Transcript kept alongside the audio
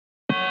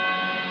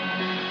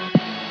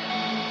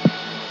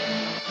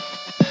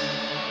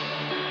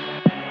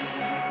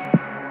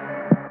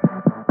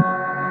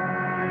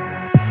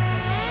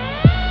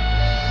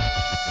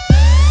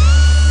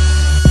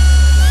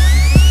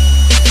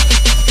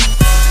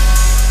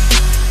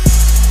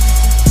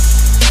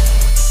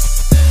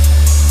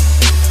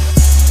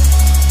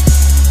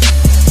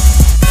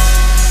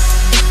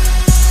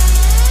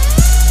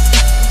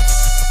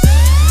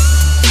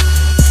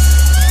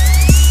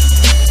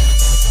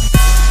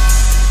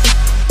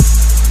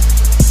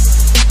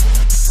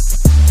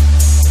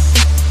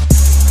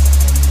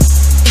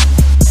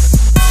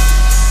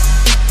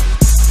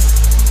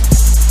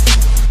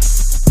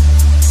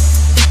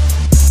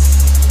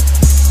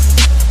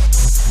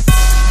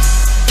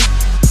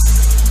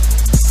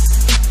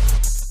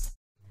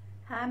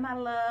my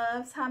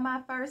loves. Hi,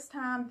 my first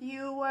time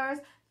viewers.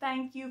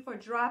 Thank you for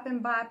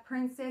dropping by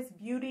Princess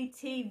Beauty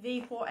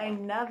TV for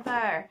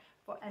another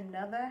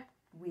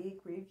wig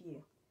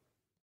review.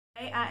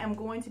 Today I am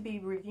going to be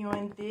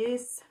reviewing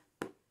this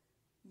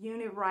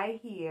unit right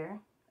here,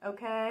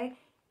 okay,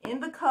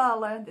 in the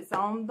color that's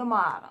on the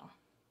model.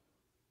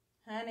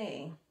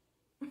 Honey,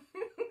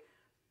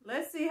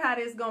 let's see how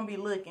this gonna be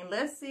looking.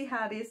 Let's see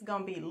how this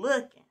gonna be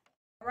looking.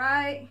 All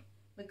right,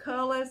 the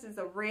colors is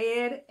a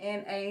red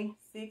and a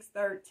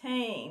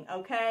 613,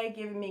 okay,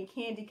 giving me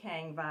candy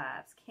cane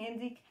vibes.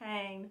 Candy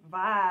cane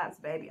vibes,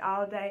 baby,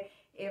 all day,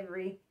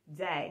 every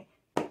day.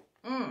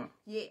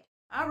 Yeah.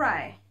 All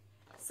right,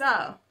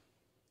 so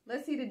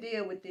let's see the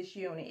deal with this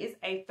unit. It's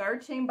a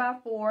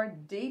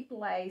 13x4 deep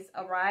lace,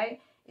 all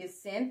right. It's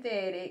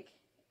synthetic,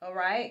 all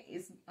right.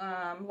 It's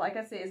like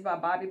I said, it's by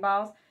Bobbi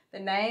Boss. The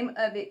name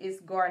of it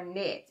is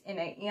Garnet in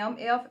a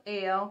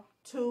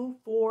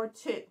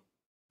MLF242.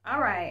 All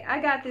right,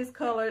 I got this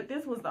color.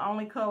 This was the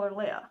only color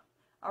left,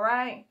 all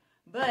right.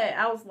 But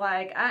I was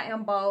like, I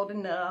am bold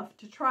enough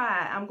to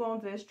try. I'm going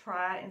to just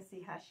try and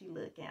see how she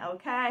looking,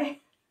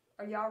 okay?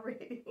 Are y'all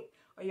ready?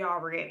 Are y'all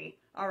ready?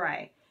 All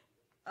right.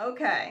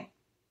 Okay.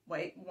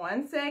 Wait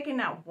 1 second.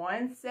 Now,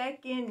 1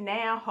 second.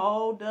 Now,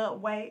 hold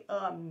up. Wait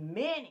a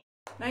minute.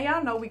 Now,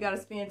 y'all know we got to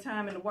spend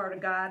time in the Word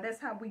of God. That's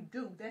how we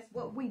do. That's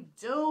what we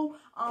do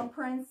on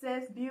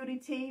Princess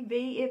Beauty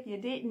TV. If you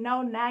didn't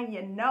know, now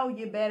you know.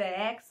 You better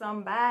ask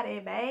somebody,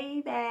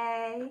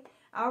 baby.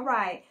 All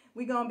right.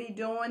 We're going to be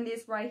doing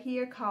this right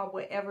here called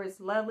Whatever is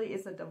Lovely.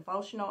 It's a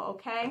devotional,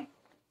 okay?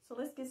 So,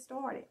 let's get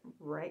started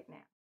right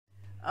now.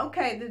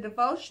 Okay, the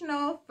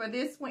devotional for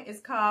this one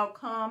is called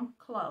Come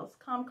Close.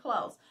 Come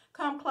close.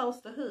 Come close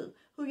to who?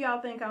 Who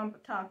y'all think I'm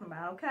talking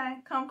about,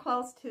 okay? Come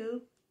close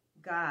to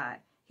God.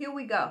 Here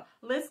we go.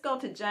 Let's go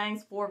to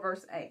James 4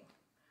 verse 8.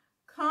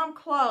 Come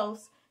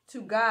close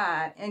to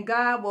God, and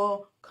God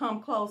will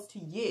come close to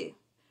you.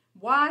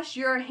 Wash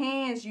your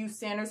hands, you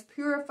sinners.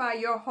 Purify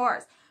your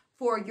hearts,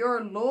 for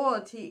your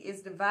loyalty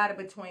is divided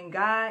between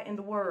God and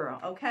the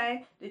world,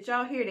 okay? Did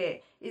y'all hear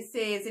that? It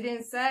says, it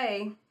didn't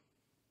say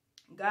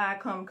God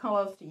come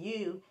close to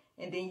you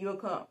and then you'll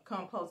come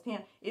close to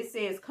him. It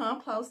says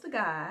come close to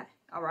God,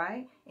 all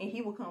right? And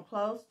he will come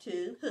close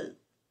to who?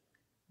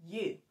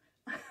 You.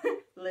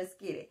 Let's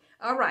get it.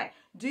 All right.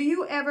 Do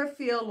you ever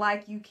feel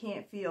like you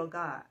can't feel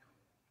God?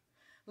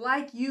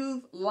 Like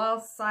you've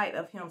lost sight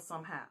of him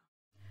somehow?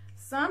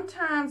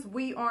 Sometimes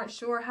we aren't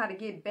sure how to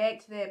get back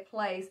to that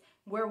place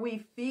where we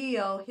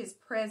feel his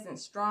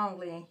presence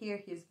strongly and hear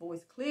his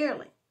voice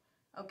clearly.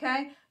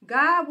 Okay?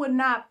 God will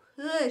not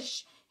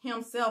push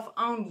himself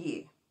on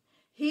you.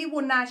 He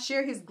will not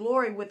share his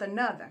glory with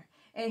another,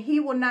 and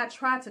he will not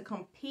try to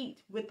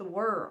compete with the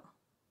world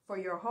for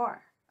your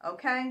heart.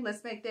 Okay,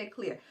 let's make that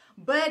clear.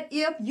 But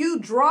if you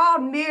draw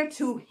near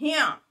to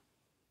him,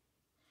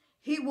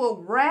 he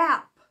will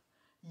wrap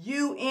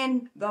you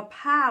in the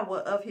power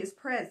of his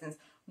presence.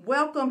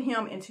 Welcome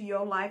him into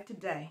your life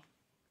today,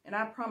 and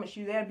I promise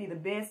you that'll be the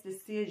best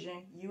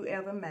decision you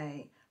ever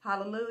made.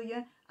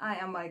 Hallelujah. I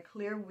am a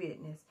clear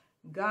witness.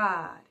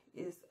 God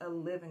is a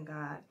living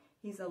God.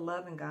 He's a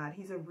loving God.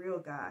 He's a real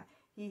God.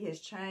 He has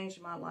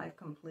changed my life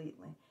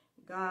completely.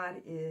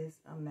 God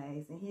is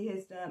amazing. He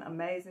has done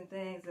amazing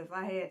things. If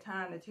I had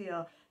time to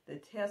tell the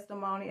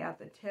testimony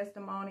after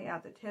testimony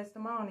after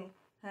testimony,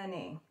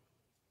 honey,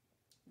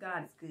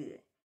 God is good.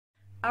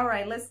 All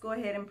right, let's go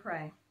ahead and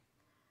pray.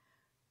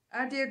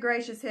 Our dear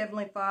gracious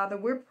Heavenly Father,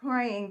 we're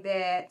praying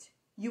that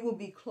you will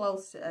be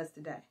close to us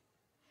today.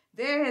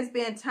 There has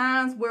been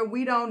times where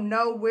we don't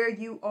know where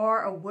you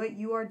are or what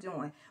you are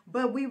doing,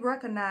 but we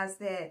recognize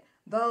that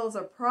those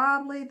are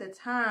probably the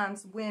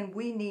times when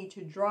we need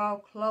to draw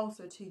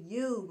closer to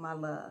you, my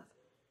love.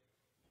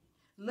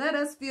 Let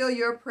us feel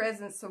your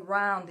presence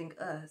surrounding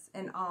us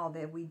in all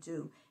that we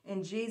do.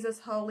 In Jesus'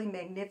 holy,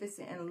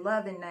 magnificent, and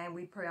loving name,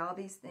 we pray all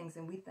these things,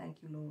 and we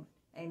thank you, Lord.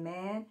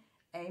 Amen,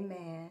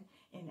 amen,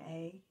 and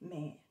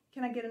amen.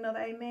 Can I get another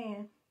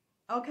amen?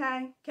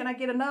 Okay, can I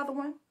get another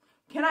one?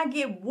 Can I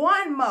get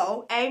one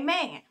more?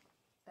 Amen.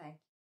 Thank you.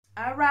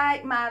 All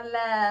right, my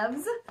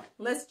loves.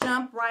 Let's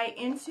jump right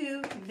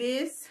into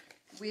this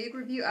wig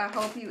review. I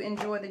hope you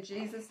enjoyed the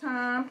Jesus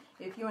time.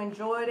 If you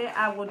enjoyed it,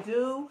 I will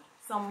do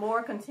some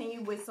more,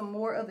 continue with some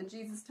more of the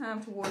Jesus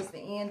time towards the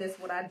end. That's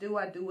what I do.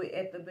 I do it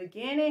at the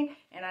beginning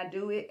and I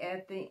do it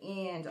at the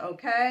end,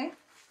 okay?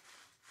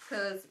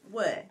 Because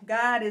what?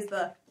 God is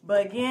the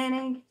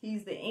beginning.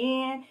 He's the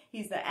end.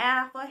 He's the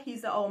Alpha.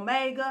 He's the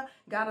Omega.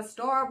 Got to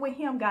start with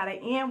him. Got to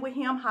end with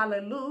him.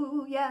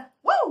 Hallelujah.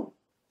 Woo!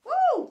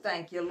 Woo!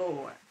 Thank you,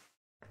 Lord.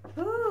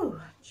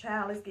 Ooh,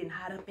 child, it's getting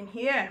hot up in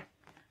here.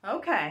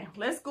 Okay,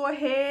 let's go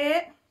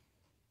ahead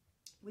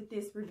with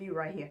this review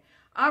right here.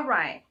 All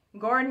right,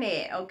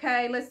 Garnet.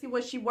 Okay, let's see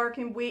what she's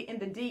working with in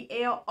the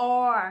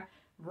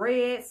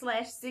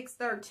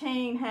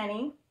DLRED/613,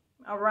 honey.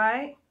 All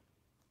right.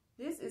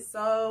 This is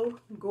so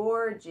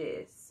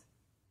gorgeous.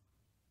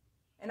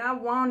 And I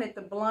wanted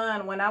the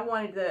blonde when I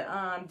wanted the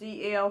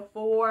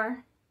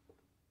DL4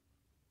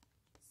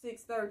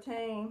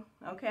 613.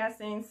 Okay, I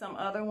seen some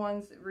other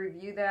ones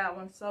review that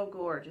one. So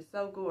gorgeous,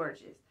 so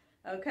gorgeous.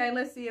 Okay,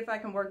 let's see if I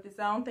can work this.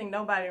 I don't think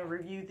nobody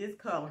reviewed this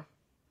color.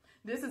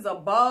 This is a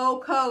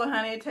bold color,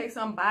 honey. It takes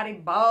somebody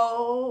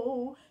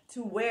bold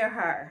to wear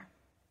her.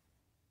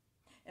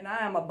 And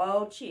I am a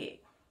bold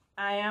chick.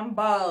 I am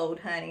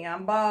bold, honey.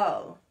 I'm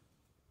bold.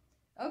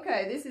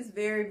 Okay, this is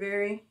very,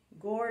 very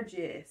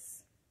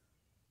gorgeous.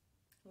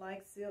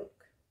 Like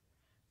silk.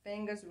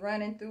 Fingers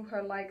running through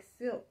her like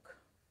silk.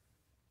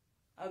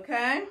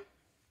 Okay.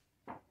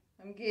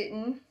 I'm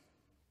getting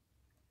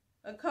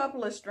a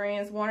couple of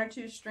strands. 1 or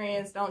 2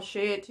 strands. Don't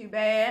shed too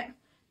bad.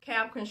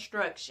 Cap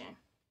construction.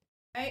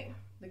 Right,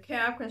 the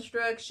cap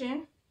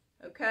construction.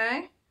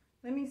 Okay,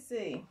 let me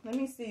see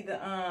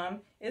the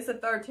it's a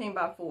 13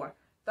 by 4.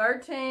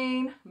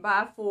 13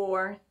 by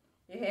 4.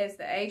 It has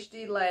the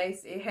HD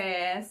lace. It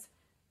has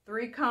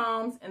 3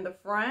 combs in the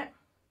front.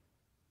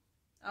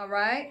 All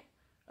right,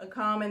 a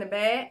comb in the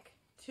back,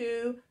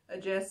 2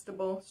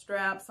 adjustable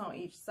straps on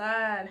each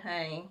side,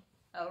 honey.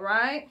 All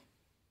right,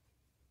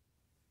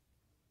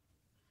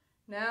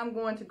 now I'm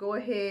going to go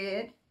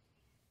ahead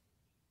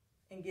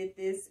and get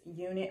this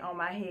unit on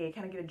my head.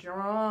 Can I get a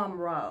drum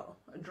roll?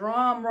 A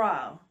drum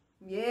roll.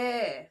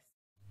 Yes.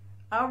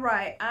 All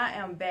right, I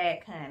am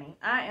back, honey.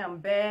 I am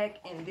back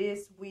in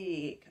this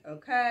wig,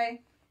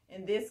 okay?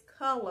 And this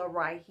color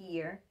right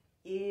here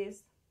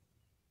is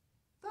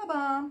the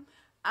bomb.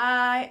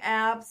 I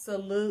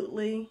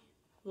absolutely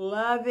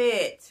love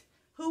it.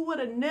 Who would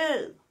have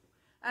knew?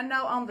 I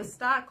know on the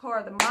stock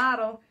card, the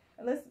model,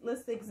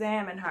 let's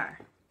examine her.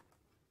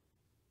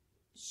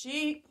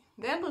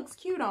 That looks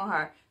cute on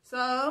her.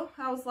 So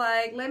I was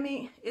like,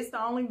 it's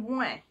the only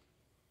one.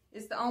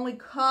 It's the only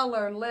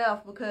color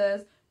left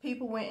because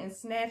people went and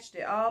snatched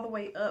it all the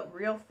way up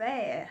real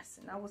fast.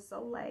 And I was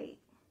so late.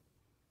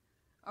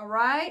 All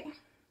right.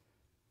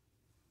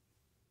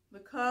 The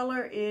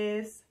color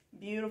is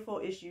beautiful.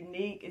 It's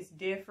unique. It's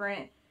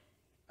different.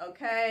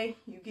 Okay.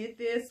 You get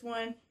this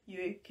one.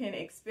 You can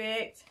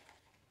expect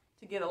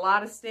to get a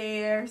lot of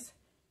stares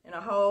and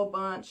a whole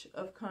bunch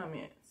of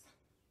compliments.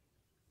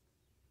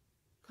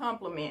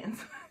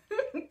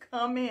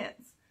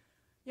 Comments.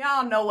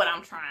 Y'all know what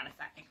I'm trying to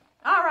say.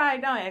 All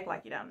right, don't act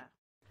like you don't know.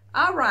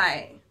 All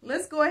right,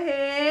 let's go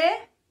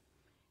ahead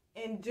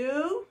and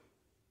do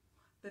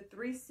the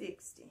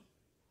 360.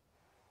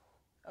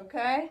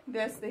 Okay,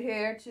 that's the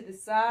hair to the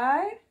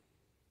side.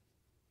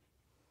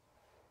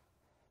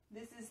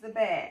 This is the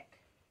back.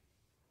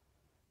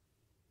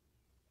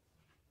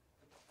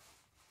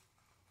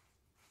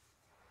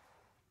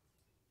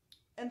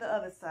 And the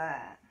other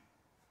side.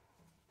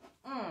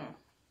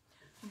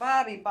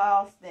 Bobbi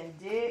Boston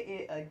did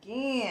it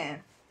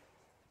again.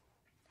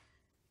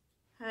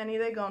 Honey,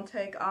 they're going to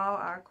take all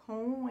our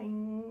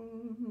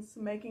coins.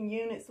 Making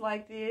units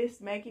like this.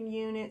 Making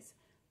units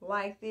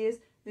like this.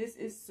 This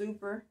is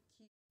super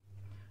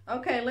cute.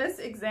 Okay, let's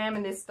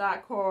examine this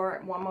stock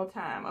card one more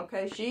time.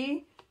 Okay,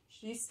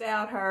 she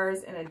styled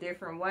hers in a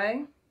different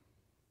way.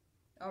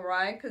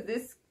 Alright, because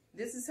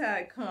this is how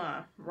it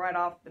comes right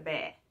off the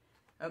bat.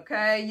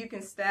 Okay, you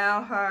can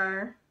style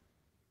her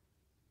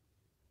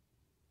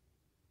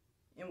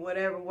in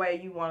whatever way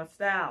you want to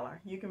style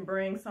her. You can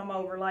bring some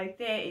over like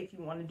that if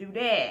you want to do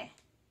that.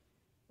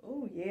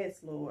 Oh, yes,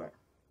 Lord.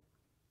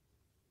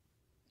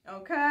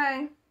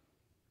 Okay.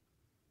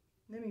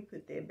 Let me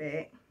put that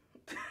back.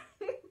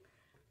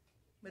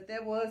 But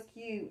that was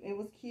cute. It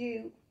was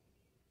cute.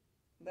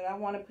 But I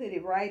want to put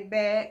it right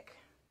back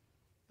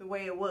the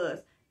way it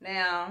was.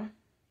 Now,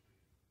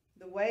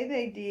 the way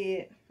they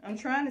did, I'm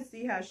trying to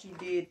see how she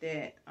did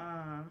that.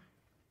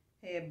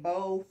 Had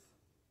both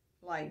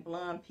like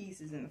blonde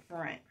pieces in the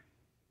front.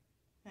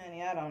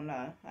 Honey, I don't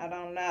know. I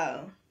don't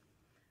know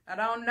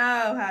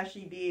how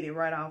she did it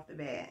right off the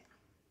bat.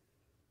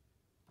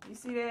 You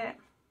see that?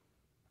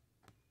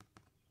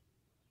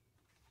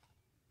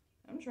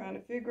 I'm trying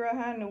to figure out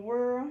how in the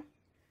world.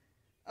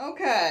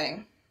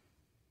 Okay.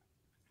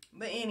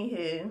 But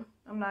anywho,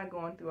 I'm not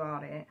going through all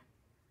that.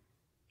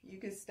 You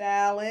can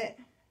style it.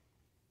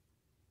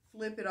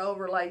 Flip it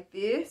over like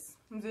this.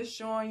 I'm just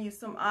showing you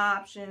some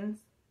options.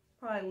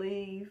 Probably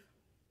leave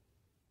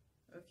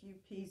a few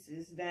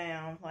pieces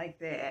down like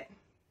that.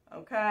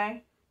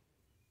 Okay?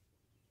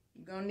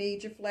 You're going to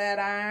need your flat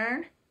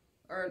iron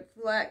or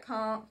hot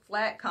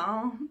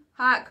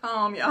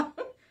comb, y'all.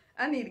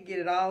 I need to get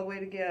it all the way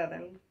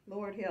together.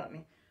 Lord help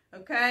me.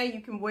 Okay?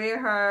 You can wear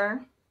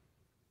her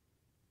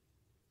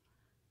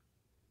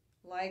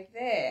like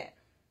that.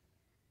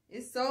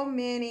 It's so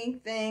many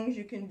things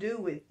you can do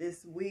with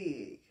this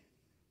wig.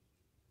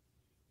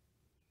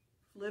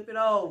 Flip it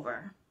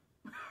over.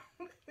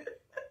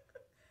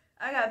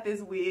 I got this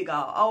wig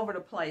all over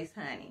the place,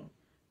 honey.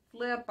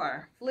 Flip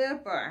her.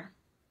 Flip her.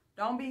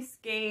 Don't be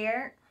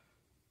scared.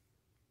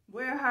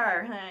 Wear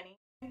her, honey.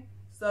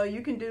 So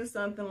you can do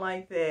something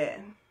like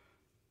that.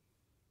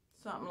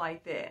 Something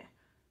like that.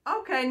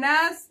 Okay,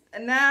 now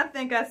I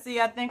think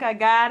I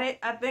got it.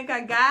 I think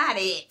I got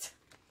it.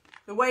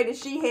 The way that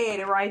she had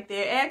it right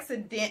there.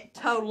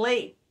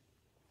 Accidentally.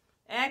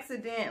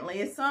 accidentally.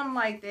 It's something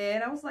like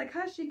that. I was like,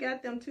 how she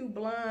got them two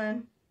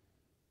blonde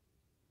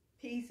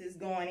pieces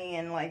going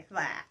in like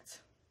that?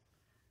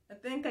 I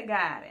think I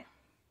got it.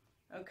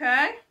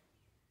 Okay?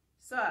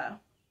 So,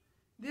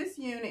 this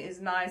unit is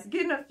nice.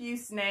 Getting a few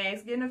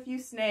snags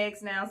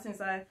now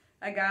since I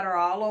got her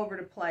all over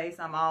the place.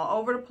 I'm all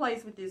over the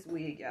place with this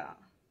wig, y'all.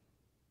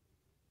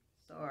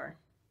 Sorry.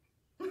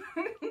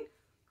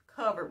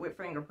 Covered with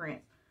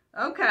fingerprints.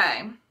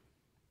 Okay.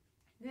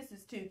 This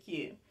is too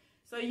cute.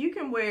 So you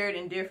can wear it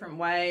in different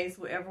ways,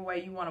 whatever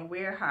way you want to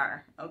wear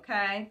her.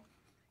 Okay?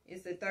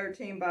 It's a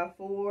 13 by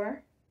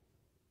 4.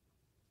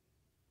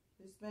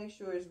 Just make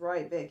sure it's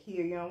right back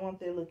here. You don't want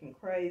that looking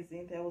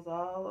crazy. That was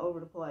all over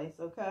the place.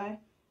 Okay?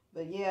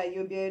 But yeah,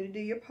 you'll be able to do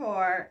your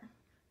part.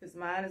 Because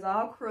mine is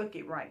all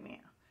crooked right now.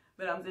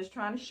 But I'm just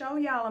trying to show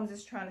y'all. I'm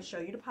just trying to show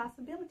you the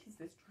possibilities.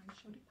 Just trying to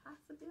show the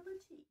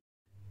possibilities.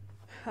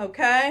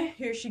 Okay,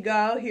 here she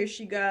go. Here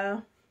she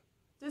go.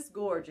 Just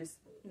gorgeous.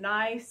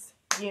 Nice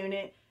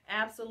unit.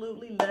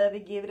 Absolutely love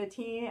it. Give it a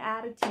 10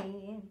 out of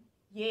 10.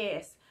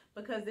 Yes,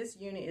 because this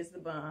unit is the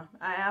bomb.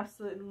 I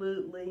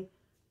absolutely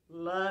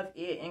love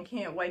it and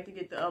can't wait to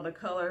get the other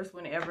colors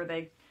whenever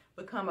they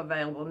become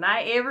available.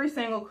 Not every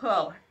single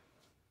color.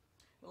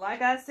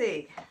 Like I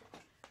said,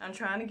 I'm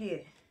trying to get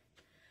it.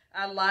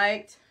 I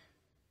liked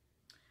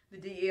the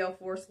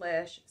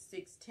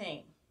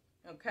DL4/16.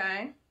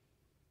 Okay?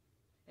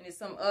 And there's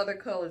some other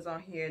colors on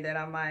here that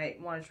I might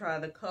want to try.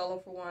 The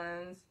colorful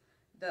ones.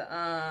 The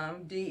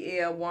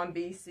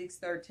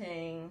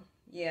DL1B613.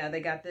 Yeah,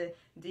 they got the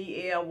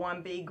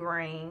DL1B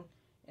green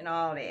and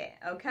all that.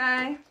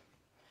 Okay?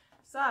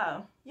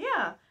 So,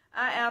 yeah.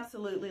 I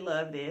absolutely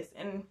love this.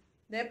 And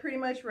that pretty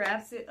much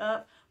wraps it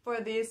up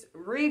for this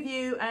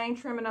review. I ain't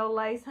trimming no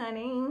lace,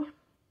 honey.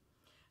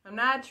 I'm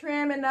not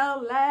trimming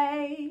no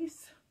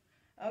lace.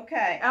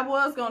 Okay, I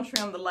was going to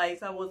trim the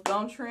lace. I was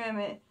going to trim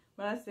it,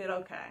 but I said,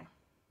 okay.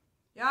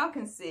 Y'all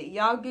can see.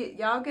 Y'all get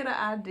an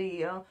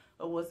idea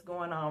of what's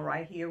going on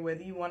right here.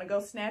 Whether you want to go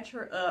snatch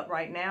her up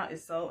right now,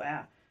 it's sold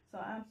out. So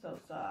I'm so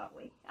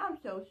sorry. I'm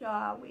so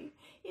sorry.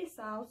 It's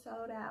all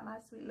sold out, my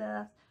sweet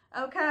loves.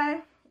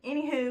 Okay.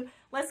 Anywho,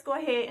 let's go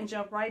ahead and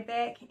jump right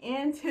back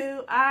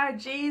into our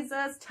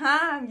Jesus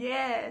time.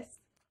 Yes.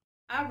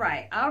 All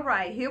right. All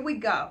right. Here we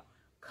go.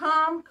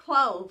 Come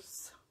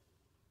close.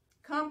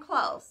 Come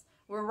close.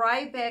 We're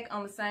right back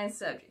on the same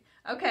subject.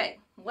 Okay,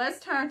 let's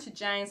turn to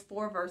James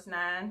 4, verse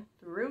 9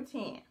 through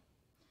 10.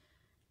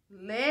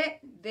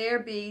 Let there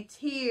be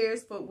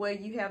tears for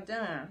what you have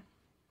done.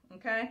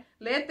 Okay?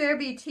 Let there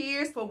be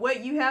tears for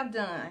what you have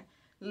done.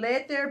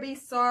 Let there be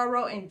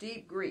sorrow and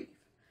deep grief.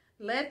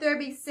 Let there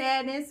be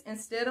sadness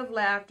instead of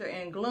laughter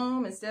and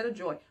gloom instead of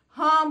joy.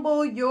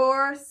 Humble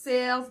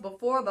yourselves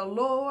before the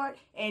Lord,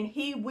 and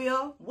He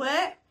will,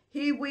 what?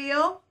 He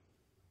will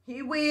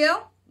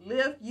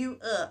lift you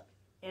up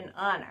in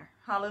honor.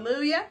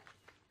 Hallelujah.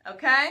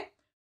 Okay?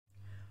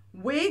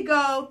 We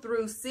go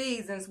through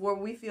seasons where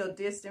we feel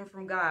distant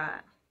from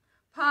God,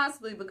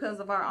 possibly because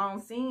of our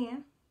own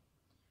sin.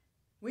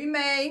 We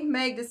may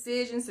make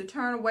decisions to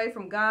turn away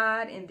from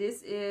God, and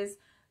this is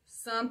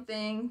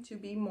something to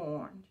be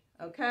mourned.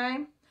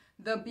 Okay?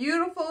 The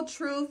beautiful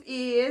truth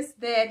is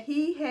that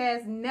He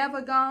has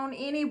never gone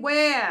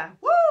anywhere.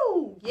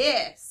 Woo!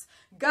 Yes.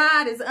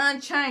 God is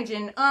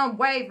unchanging,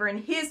 unwavering.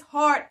 His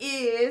heart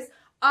is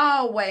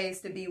always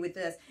to be with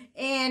us,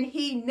 and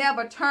He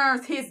never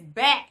turns His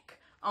back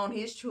on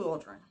His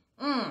children.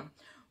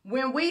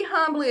 When we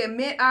humbly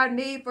admit our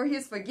need for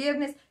His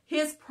forgiveness,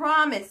 His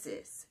promise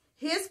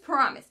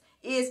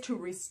is to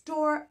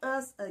restore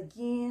us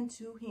again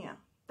to Him.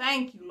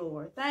 Thank you,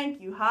 Lord.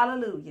 Thank you.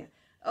 Hallelujah.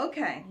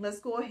 Okay, let's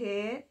go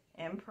ahead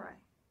and pray.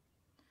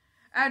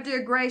 Our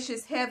dear,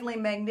 gracious, heavenly,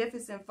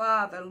 magnificent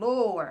Father,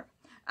 Lord,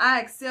 I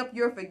accept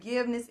your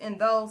forgiveness in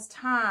those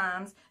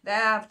times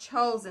that I've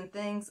chosen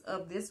things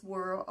of this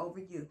world over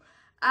you.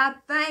 I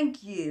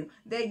thank you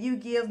that you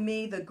give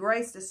me the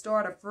grace to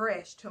start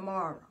afresh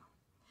tomorrow.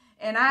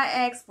 And I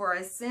ask for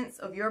a sense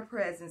of your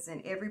presence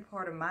in every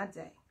part of my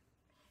day.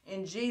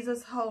 In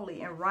Jesus'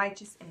 holy and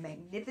righteous and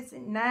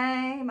magnificent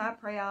name, I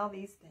pray all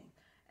these things.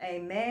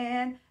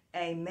 Amen,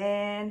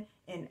 amen,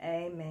 and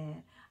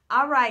amen.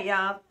 All right,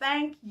 y'all.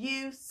 Thank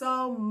you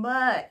so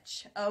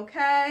much,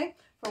 okay,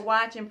 for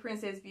watching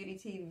Princess Beauty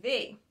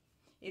TV.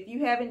 If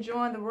you haven't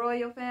joined the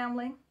royal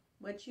family,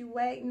 what you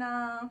waiting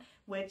on?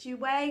 What you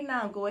waiting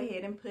on? Go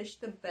ahead and push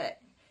the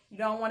button. You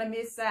don't want to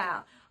miss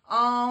out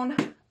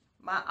on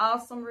my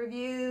awesome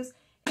reviews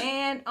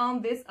and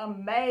on this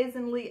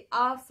amazingly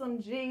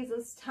awesome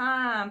Jesus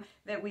time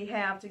that we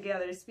have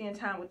together to spend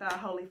time with our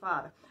Holy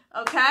Father.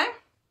 Okay?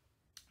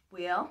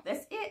 Well,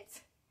 that's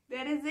it.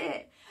 That is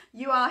it.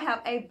 You all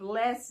have a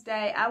blessed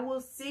day. I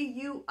will see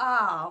you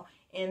all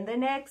in the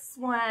next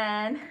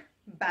one.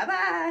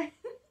 Bye-bye.